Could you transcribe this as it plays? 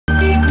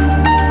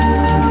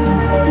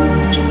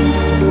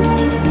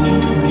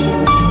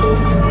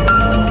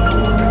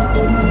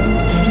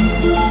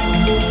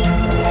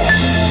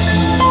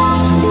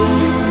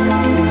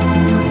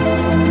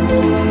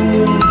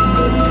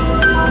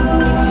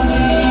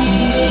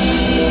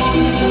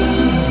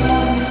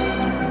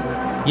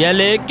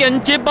ಎಲೆ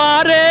ಕೆಂಚಿ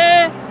ಬಾರೆ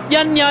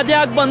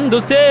ಎನ್ಯಾದ್ಯಾಗ ಬಂದು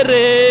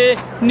ಸೇರೆ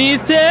ನೀ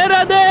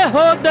ಸೇರದೆ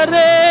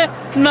ಹೋದರೆ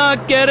ನಾ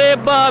ಕೆರೆ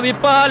ಬಾವಿ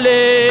ಪಾಲೆ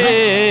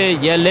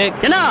ಎಲೆ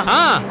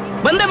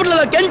ಬಂದೇ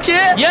ಬಿಡ್ಲಲ್ಲ ಕೆಂಚಿ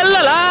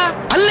ಎಲ್ಲಲ್ಲ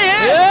ಅಲ್ಲಿ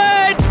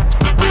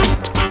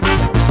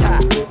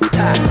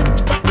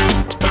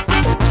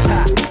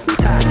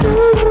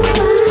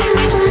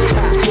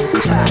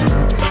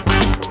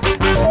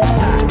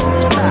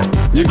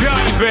You got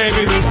it,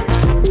 baby.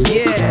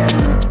 Yeah.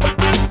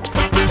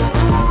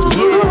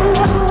 Yeah.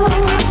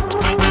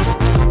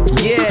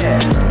 Yeah.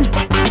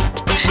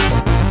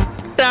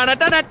 Ta da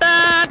da da da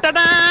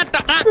da da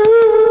da.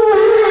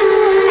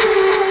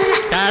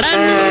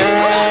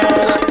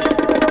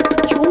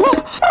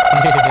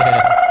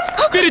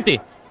 ಪ್ರೀತಿ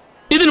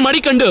ಇದನ್ನ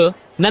ಮಾಡಿಕೊಂಡು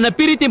ನನ್ನ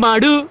ಪ್ರೀತಿ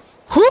ಮಾಡು.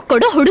 ಹೂ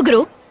ಕೊಡೋ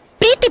ಹುಡುಗರು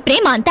ಪ್ರೀತಿ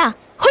ಪ್ರೇಮ ಅಂತ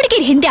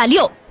ಹುಡುಗಿರ್ ಹಿಂದೆ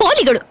ಅಲಿಯೋ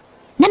ಪೋಲಿಗಳು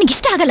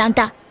ನನಗಿಷ್ಟ ಆಗಲ್ಲ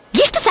ಅಂತ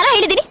ಎಷ್ಟು ಸಲ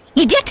ಹೇಳಿದೀನಿ.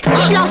 Idiot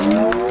last.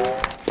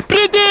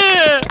 ಪ್ರೀತಿ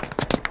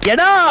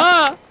ಎಡ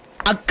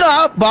ಅಕ್ಕ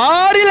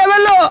ಬಾರಿ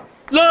ಲೆವೆಲ್ಲು.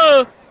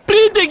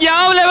 ಪ್ರೀತಿಗೆ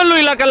ಯಾವ ಲೆವೆಲ್ಲು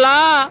ಇಲ್ಲಕಲ್ಲ.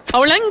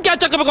 ಅವಳ ಹೆಂಗ್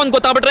ಕ್ಯಾಚ್ ಹಾಕಬೇಕು ಅಂತ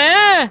ಗೊತ್ತಾಗ್ಬಿಟ್ರೆ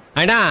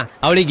ಅಣ್ಣ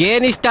ಅವಳಿಗೆ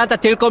ಏನ್ ಇಷ್ಟ ಅಂತ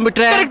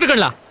ತಿಳ್ಕೊಂಡ್ಬಿಟ್ರೆ ಕರೆಕ್ಟ್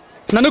ಕಳ್ಳ.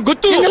 ನನಗ್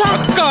ಗೊತ್ತು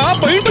ಅಕ್ಕ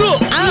ಪೈಂಟ್ರು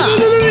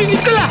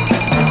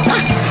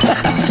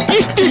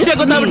ಇಷ್ಟು ಇಷ್ಟ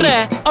ಗೊತ್ತಾಗ್ಬಿಟ್ರೆ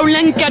ಅವಳ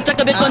ಹೆಂಗ್ ಕ್ಯಾಚ್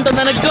ಹಾಕಬೇಕು ಅಂತ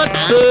ನನಗ್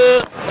ಗೊತ್ತು.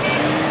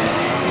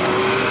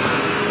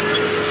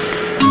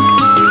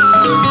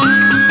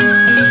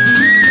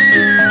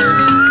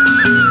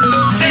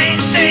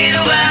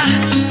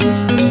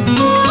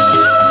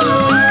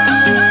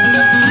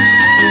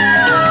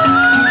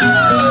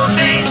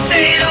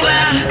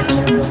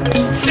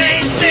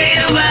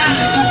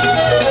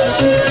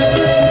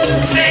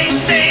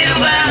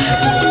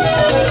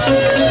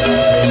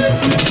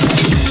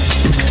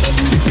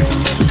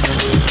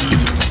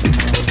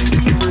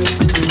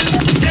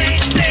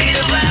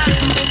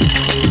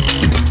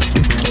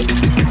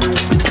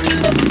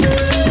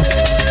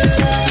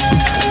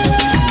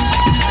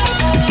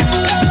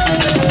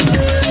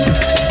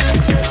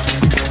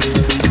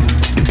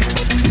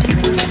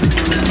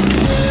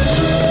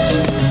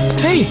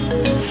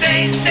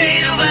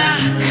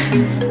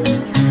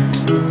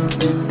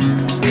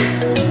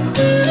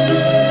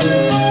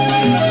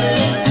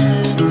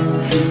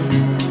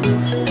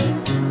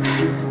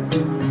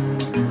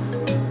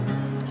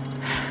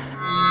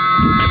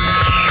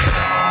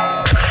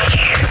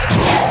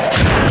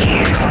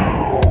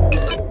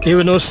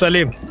 ಇವನು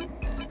ಸಲೀಂ,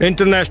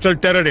 ಇಂಟರ್ನ್ಯಾಷನಲ್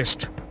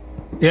ಟೆರರಿಸ್ಟ್.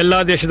 ಎಲ್ಲಾ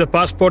ದೇಶದ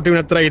ಪಾಸ್ಪೋರ್ಟ್ ಇವನ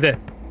ಹತ್ರ ಇದೆ.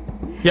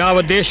 ಯಾವ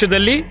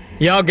ದೇಶದಲ್ಲಿ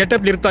ಯಾವ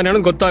ಗೆಟಪ್ ಇರ್ತಾನೆ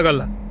ಅನ್ನೋದು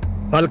ಗೊತ್ತಾಗಲ್ಲ.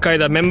 ಅಲ್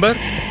ಕಾಯ್ದಾ ಮೆಂಬರ್,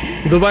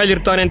 ದುಬೈಲಿ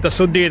ಇರ್ತಾನೆ ಅಂತ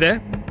ಸುದ್ದಿ ಇದೆ.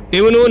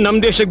 ಇವನು ನಮ್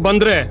ದೇಶಕ್ಕೆ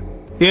ಬಂದ್ರೆ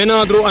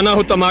ಏನಾದ್ರೂ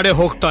ಅನಾಹುತ ಮಾಡೇ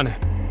ಹೋಗ್ತಾನೆ.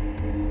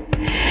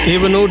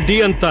 ಇವನು ಡಿ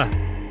ಅಂತ,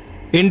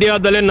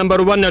 ಇಂಡಿಯಾದಲ್ಲೇ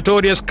ನಂಬರ್ 1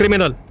 ನಟೋರಿಯಸ್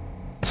ಕ್ರಿಮಿನಲ್.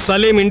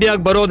 ಸಲೀಂ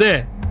ಇಂಡಿಯಾಗೆ ಬರೋದೇ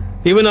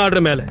ಇವನ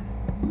ಆರ್ಡರ್ ಮೇಲೆ.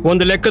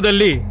 ಒಂದು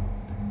ಲೆಕ್ಕದಲ್ಲಿ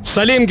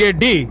ಸಲೀಂಗೆ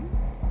ಡಿ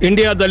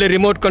ಇಂಡಿಯಾದಲ್ಲಿ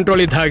ರಿಮೋಟ್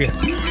ಕಂಟ್ರೋಲ್ ಇದ್ದ ಹಾಗೆ.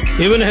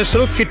 ಇವನ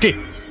ಹೆಸರು ಕಿಟ್ಟಿ.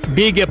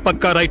 ಡಿಗೆ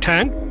ಪಕ್ಕ ರೈಟ್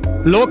ಹ್ಯಾಂಡ್.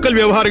 ಲೋಕಲ್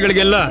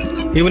ವ್ಯವಹಾರಗಳಿಗೆಲ್ಲ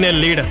ಇವನೇ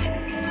ಲೀಡರ್.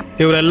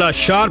 ಇವರೆಲ್ಲ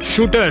ಶಾರ್ಪ್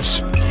ಶೂಟರ್ಸ್.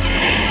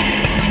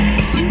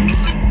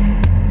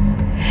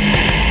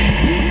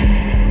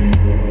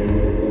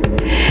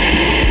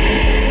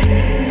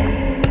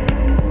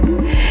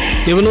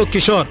 ಇವನು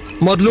ಕಿಶೋರ್.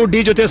 ಮೊದಲು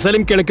ಡಿ ಜೊತೆ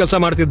ಸಲೀಂ ಕೇಳಿ ಕೆಲಸ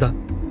ಮಾಡ್ತಿದ್ದ.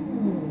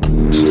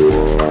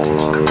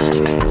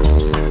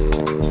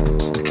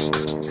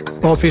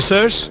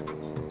 ಆಫೀಸರ್ಸ್,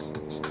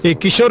 ಈ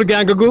ಕಿಶೋರ್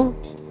ಗ್ಯಾಂಗ್ಗೂ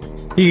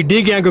ಈ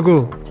ಡಿ ಗ್ಯಾಂಗ್ಗೂ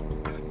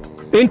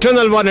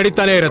ಇಂಟರ್ನಲ್ ವಾರ್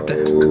ನಡೀತಾನೆ ಇರುತ್ತೆ.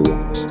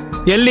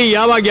 ಎಲ್ಲಿ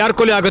ಯಾವಾಗ ಯಾರ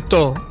ಕೊಲೆ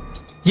ಆಗುತ್ತೋ,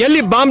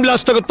 ಎಲ್ಲಿ ಬಾಂಬ್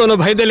ಬ್ಲಾಸ್ಟ್ ಆಗುತ್ತೋ ಅನ್ನೋ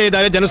ಭಯದಲ್ಲೇ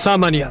ಇದ್ದಾರೆ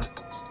ಜನಸಾಮಾನ್ಯ.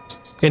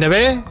 ಇನ್ a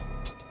way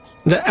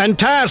the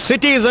entire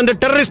city is under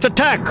terrorist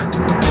attack.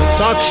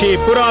 ಸಾಕ್ಷಿ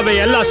ಪುರಾವೆ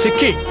ಎಲ್ಲ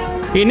ಸಿಕ್ಕಿ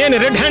ಇನ್ನೇನು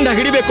ರೆಡ್ ಹ್ಯಾಂಡ್ ಆಗಿ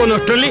ಹಿಡಿಬೇಕು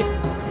ಅನ್ನೋಷ್ಟರಲ್ಲಿ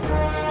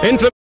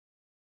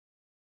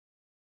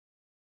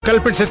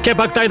ಕಲ್ಪಿಟ್ಸ್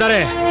ಎಸ್ಕೇಪ್ ಆಗ್ತಾ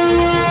ಇದ್ದಾರೆ.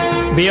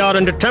 We are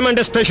under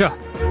tremendous pressure.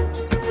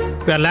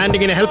 We are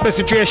landing in a helpless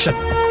situation.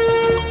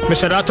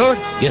 Mr. Rathod?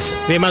 Yes, sir.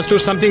 We must do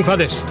something for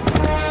this.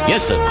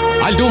 Yes, sir.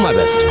 I'll do my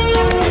best.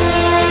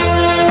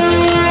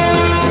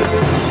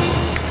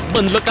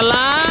 ಬಂದ್ಲಕ್ಕಲ್ಲ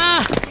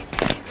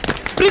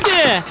ಪ್ರೀತಿ,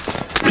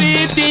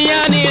 ಪ್ರೀತಿಯ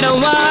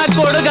ನೀಡವ್ವ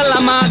ಕೊಡಗಲ್ಲ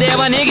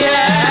ಮಾದೇವನಿಗೆ.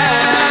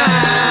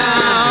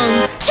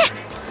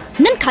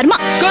 ನನ್ ಕರ್ಮ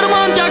ಕರ್ಮ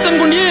ಅಂತ ಯಾಕೆ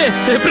ಅನ್ಕೊಂಡಿ?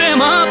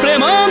 ಪ್ರೇಮ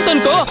ಪ್ರೇಮ ಅಂತ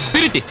ಅನ್ಕೋ.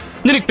 ಪ್ರೀತಿ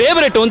ನಿನಗೆ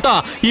ಫೇವರೇಟ್ ಅಂತ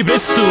ಈ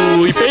ಬ್ರಸ್ಸು,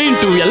 ಈ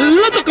ಪೇಂಟು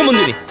ಎಲ್ಲ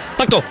ತಕೊಂಡ್ಬಂದಿನಿ.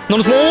 ತಕ್ಕೋ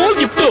ನನ್ನ ಸ್ಮಾಲ್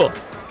ಗಿಫ್ಟ್.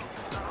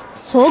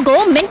 ಹೋಗೋ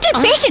ಮೆಂಟಲ್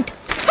ಪೇಷಂಟ್.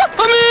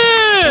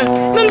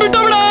 ನನ್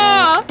ಬಿಟ್ಟೋಬಿಡ.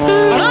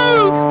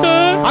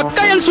 ಅಕ್ಕ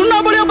ಎಲ್ಲಿ ಸುಣ್ಣ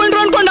ಬಳಿಯೋ ಬಂಡ್ರು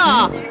ಅನ್ಕೊಂಡ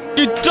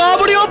ಕಿಚ್ಚ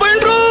ಬಡಿಯೋ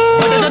ಬಂಡ್ರು.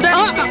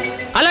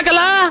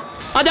 ಅಲ್ಲಕಲ್ಲ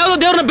ಅದ್ಯಾವ್ದೋ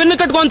ದೇವ್ರನ್ನ ಬೆನ್ನು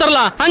ಕಟ್ಕೊ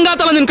ಅಂತಾರಲ್ಲ,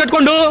 ಹಂಗಾತಲ್ಲ ನಿನ್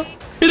ಕಟ್ಕೊಂಡು.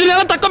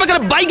 ಇದನ್ನೆಲ್ಲ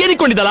ತಕ್ಕೋಬೇಕಾದ್ರೆ ಬಾಯಿಗೆ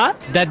ಏನಿಕೊಂಡಿದ್ದಲ್ಲ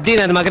ದದ್ದಿ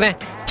ನನ್ ಮಗನೇ.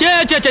 ಚೇ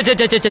ಚೇ ಚೇ ಚೇ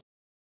ಚೇ ಚೇ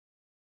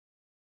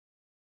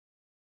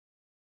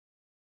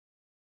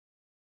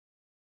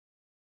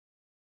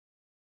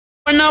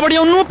ಬಣ್ಣ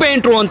ಬಡಿಯೋನು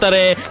ಪೇಂಟ್ರು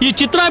ಅಂತಾರೆ, ಈ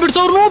ಚಿತ್ರ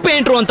ಬಿಡಿಸೋರ್ನು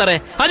ಪೇಂಟ್ರು ಅಂತಾರೆ.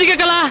 ಅದಕ್ಕೆ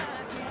ಕಲ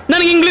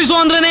ನನಗೆ ಇಂಗ್ಲೀಷು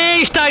ಅಂದ್ರೇನೆ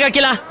ಇಷ್ಟ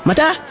ಆಗಕ್ಕಿಲ್ಲ.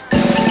 ಮತ್ತೆ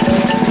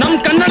ನಮ್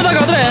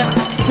ಕನ್ನಡದಾಗಾದ್ರೆ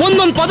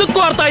ಒಂದೊಂದು ಪದಕ್ಕೂ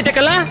ಅರ್ಥ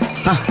ಆಯ್ತಕ್ಕಲ್ಲ.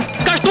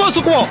 ಕಷ್ಟವೋ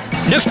ಸುಖವೋ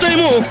ನೆಕ್ಸ್ಟ್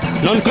ಟೈಮು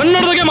ನಾನು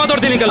ಕನ್ನಡದಾಗೆ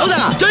ಮಾತಾಡ್ತೀನಿ ಕಲ.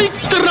 ಜೈ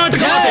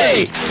ಕರ್ನಾಟಕ.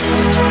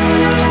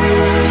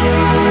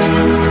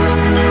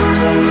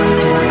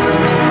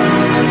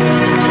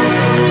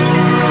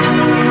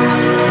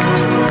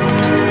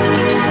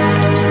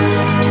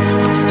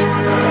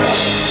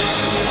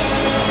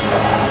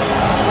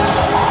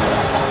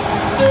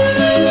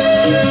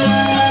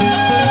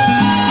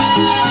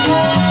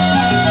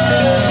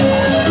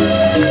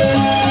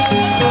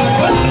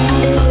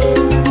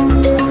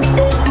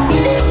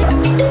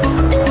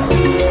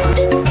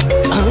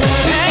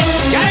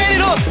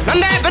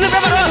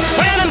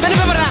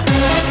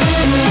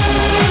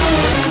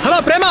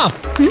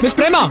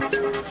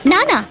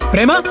 ನಾನಾ?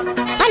 ಪ್ರೇಮ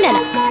ಅಲ್ಲಲ್ಲ,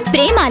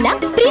 ಪ್ರೇಮ ಅಲ್ಲ,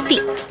 ಪ್ರೀತಿ.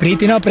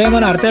 ಪ್ರೀತಿನೋ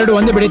ಪ್ರೇಮನ ಅರ್ಥ ಎರಡು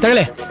ಒಂದೇ ಬಿಡಿ.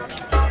 ತಗಳೆ.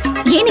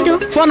 ಏನಿದು?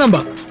 Phone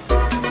number.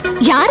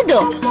 ಯಾರ್ದು?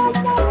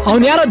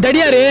 ಅವ್ನ್ ಯಾರೋ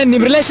ದಡಿಯಾರೆ,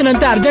 ನಿಮ್ ರಿಲೇಷನ್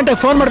ಅಂತ ಅರ್ಜೆಂಟ್ ಆಗಿ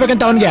ಫೋನ್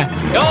ಮಾಡ್ಬೇಕಂತ ಅವನ್ಗೆ.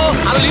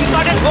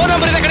 ಇಂಪಾರ್ಟೆಂಟ್ ಫೋನ್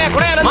ನಂಬರ್ ಇದೆ ಕಣೆ,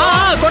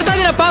 ಕೊಡ್ತಾ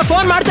ಇದೀನಪ್ಪ,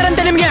 ಫೋನ್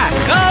ಮಾಡ್ತಾರಂತೆ ನಿಮ್ಗೆ.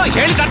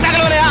 ಹೇಳಿ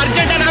ಕಟ್ಟಾಗಲ್ವಲ್ಲ,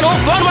 ಅರ್ಜೆಂಟ್ ನಾನು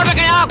ಫೋನ್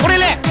ಮಾಡ್ಬೇಕಯ್ಯ,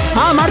 ಕೊಡಿಲೆ.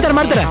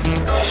 ಮಾಡ್ತಾರೆ.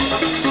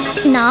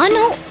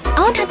 ನಾನು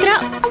ಅವನ ಹತ್ರ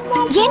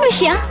ಏನ್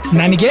ವಿಷಯ?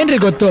 ನನಗೇನ್ರಿ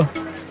ಗೊತ್ತು,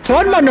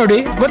 ಫೋನ್ ಮಾಡಿ ನೋಡಿ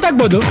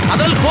ಗೊತ್ತಾಗ್ಬೋದು.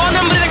 ಅದ್ರಲ್ಲಿ ಫೋನ್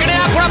ನಂಬರ್ ಇದೆ ಕಣೆ,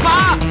 ಕೊಡಪ್ಪ.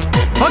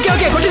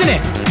 ಓಕೆ ಕೊಟ್ಟಿದ್ದೀನಿ.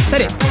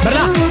 ಸರಿ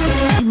ಬರ್ಲಾ?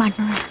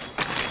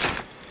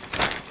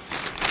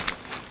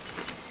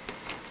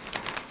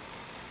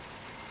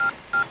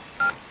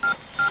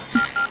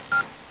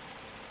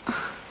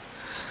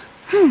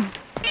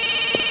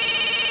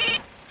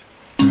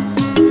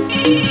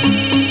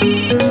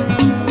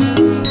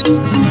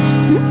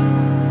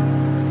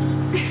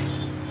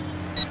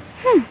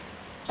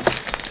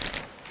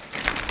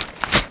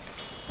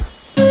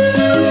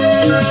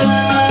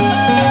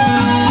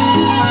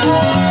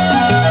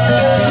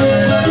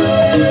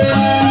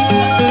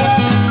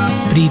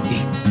 ಪ್ರೀತಿ.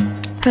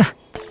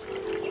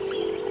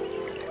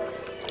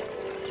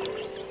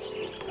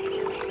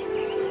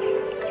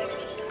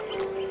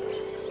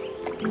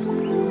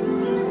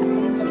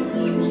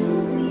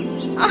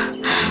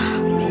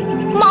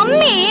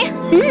 ಮಮ್ಮಿ,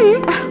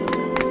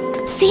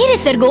 ಸೀರೆ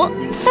ಸರ್ಗು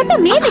ಸ್ವಲ್ಪ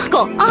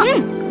ಮೇಲಿಟ್ಕೋ.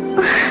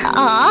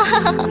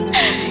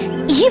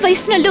 ಈ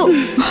ವಯಸ್ಸಿನಲ್ಲೂ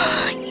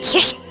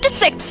ಎಷ್ಟು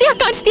ಸೆಕ್ಸಿಯಾಗಿ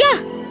ಕಾಣಿಸ್ತೀಯಾ.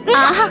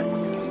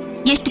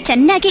 ಎಷ್ಟು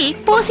ಚೆನ್ನಾಗಿ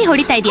ಪೋಸಿ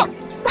ಹೊಡಿತಾ ಇದೀಯ.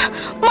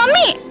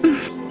 ಮಮ್ಮಿ,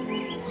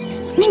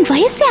 ನಿಂಗ್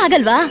ವಯಸ್ಸೇ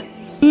ಆಗಲ್ವಾ?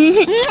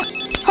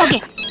 ಹೋಗೆ.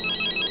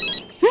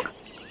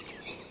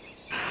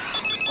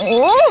 ಓ,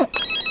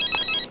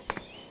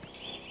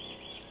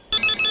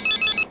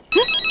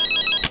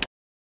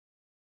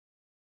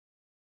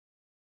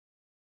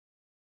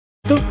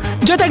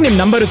 ಜೊತೆಗೆ ನಿಮ್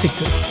ನಂಬರು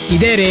ಸಿಕ್ತು.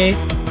 ಇದೇ ರೇ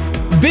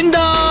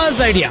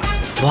ಬಿಂದಾಸ್ ಐಡಿಯಾ.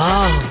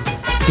 ವಾವ್,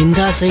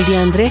 ಬಿಂದಾಸ್ ಐಡಿಯಾ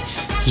ಅಂದ್ರೆ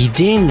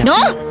ಇದೇನು?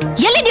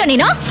 ಎಲ್ಲಿದ್ಯೋ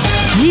ನೀನು?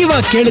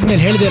 ಇವಾಗ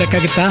ಕೇಳಿದ್ಮೇಲೆ ಹೇಳ್ದೆ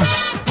ಇರಕ್ಕಾಗತ್ತಾ?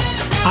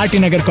 R T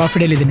Nagar coffee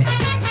Dale ಇದ್ದೀನಿ.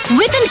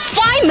 Within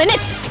 5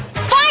 minutes,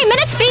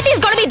 Preeti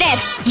is going to be there.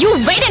 You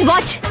wait and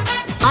watch.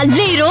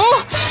 ಅಲ್ಲೇ ಇರೋ,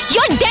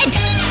 you're dead.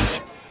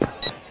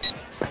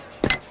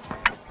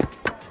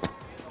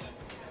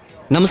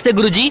 ನಮಸ್ತೆ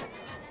ಗುರುಜಿ.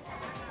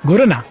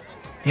 ಗುರುನಾ?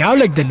 ಯಾವ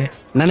ಲೆಕ್ಕದಲ್ಲಿ?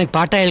 ನನಗ್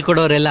ಪಾಠ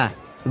ಹೇಳ್ಕೊಡೋರೆಲ್ಲ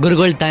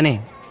ಗುರುಗಳು ತಾನೆ.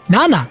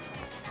 ನಾನಾ?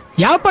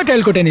 ಯಾವ ಪಾಠ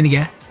ಹೇಳ್ಕೊಟ್ಟೆ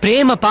ನಿನಗೆ?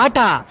 ಪ್ರೇಮ ಪಾಠ.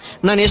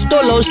 ನಾನು ಎಷ್ಟೋ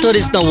ಲವ್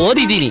ಸ್ಟೋರೀಸ್ ನ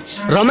ಓದಿದ್ದೀನಿ,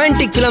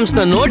 ರೊಮ್ಯಾಂಟಿಕ್ ಫಿಲ್ಮ್ಸ್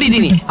ನ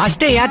ನೋಡಿದ್ದೀನಿ.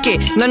 ಅಷ್ಟೇ ಯಾಕೆ,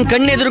 ನನ್ನ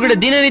ಕಣ್ಣೆದುರುಗಡೆ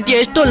ದಿನನಿತ್ಯ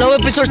ಎಷ್ಟೋ ಲವ್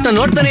ಎಪಿಸೋಡ್ಸ್ ನ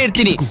ನೋಡ್ತಾನೆ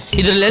ಇರ್ತೀನಿ.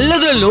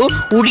 ಇದ್ರಲ್ಲೆಲ್ಲದ್ರಲ್ಲೂ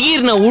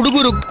ಹುಡುಗಿರ್ನ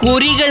ಹುಡುಗರು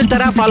ಕುರಿಗಳ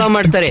ತರ ಫಾಲೋ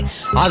ಮಾಡ್ತಾರೆ.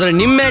 ಆದ್ರೆ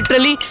ನಿಮ್ಮ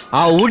ಮ್ಯಾಟ್ರಲ್ಲಿ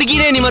ಆ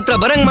ಹುಡುಗಿರೇ ನಿಮ್ಮ ಹತ್ರ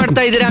ಬರಂಗ್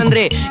ಮಾಡ್ತಾ ಇದೀರಾ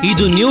ಅಂದ್ರೆ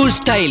ಇದು ನ್ಯೂ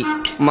ಸ್ಟೈಲ್.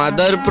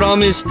 ಮದರ್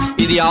ಪ್ರಾಮಿಸ್,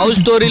 ಇದು ಯಾವ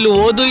ಸ್ಟೋರಿಲೂ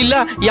ಓದೂ ಇಲ್ಲ,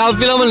 ಯಾವ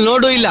ಫಿಲಮ್ ಅಲ್ಲಿ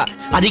ನೋಡೂ ಇಲ್ಲ.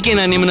 ಅದಕ್ಕೆ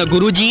ನಾನು ನಿಮ್ಮನ್ನ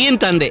ಗುರುಜಿ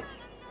ಅಂತ ಅಂದೆ.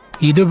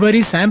 ಇದು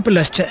ಬರೀ ಸ್ಯಾಂಪಲ್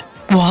ಅಷ್ಟೇ.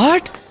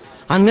 ವಾಟ್?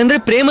 ಹಂಗಂದ್ರೆ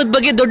ಪ್ರೇಮದ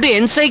ಬಗ್ಗೆ ದೊಡ್ಡ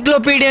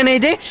ಎನ್ಸೈಕ್ಲೋಪೀಡಿಯಾನೇ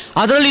ಇದೆ,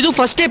 ಅದರಲ್ಲಿ ಇದು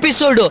ಫಸ್ಟ್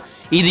ಎಪಿಸೋಡ್.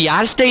 ಇದು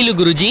ಯಾರ ಸ್ಟೈಲು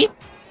ಗುರುಜಿ?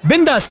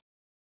 ಬಿಂದಾಸ್.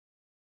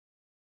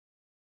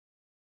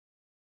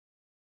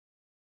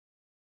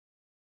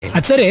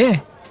 ಅದ್ ಸರಿ,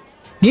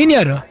 ನೀನ್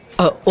ಯಾರು?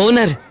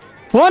 ಓನರ್.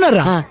 ಓನರ್?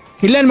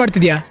 ಇಲ್ಲೇನ್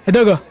ಮಾಡ್ತಿದ್ಯಾ?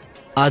 ಎದೋಗೋ.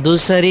 ಅದು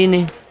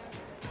ಸರಿನೇ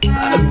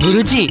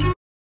ಗುರುಜಿ.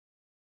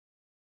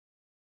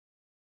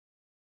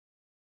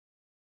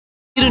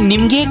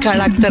 ನಿಮ್ಗೆ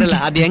ಕಾಳಾಗ್ತಾರಲ್ಲ,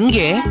 ಅದ್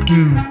ಹೆಂಗೆ?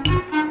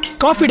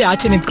 ಕಾಫಿ ಡೇ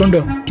ಆಚೆ ನಿಂತ್ಕೊಂಡು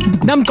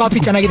ನಮ್ ಕಾಫಿ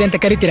ಚೆನ್ನಾಗಿದೆ ಅಂತ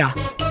ಕರಿತೀರಾ?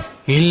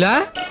 ಇಲ್ಲ,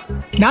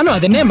 ನಾನು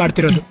ಅದನ್ನೇ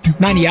ಮಾಡ್ತಿರೋದು.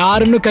 ನಾನು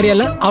ಯಾರನ್ನು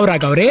ಕರೆಯಲ್ಲ,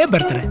 ಅವ್ರಾಗ ಅವರೇ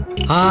ಬರ್ತಾರೆ.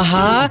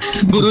 ಆಹಾ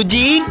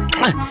ಗುರುಜಿ,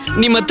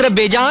 ನಿಮ್ ಹತ್ರ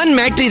ಬೇಜಾನ್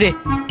ಮ್ಯಾಟ್ರ್ ಇದೆ.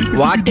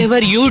 What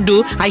ever you do,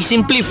 I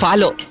simply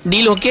follow.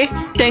 Deal okay?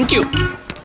 Thank you.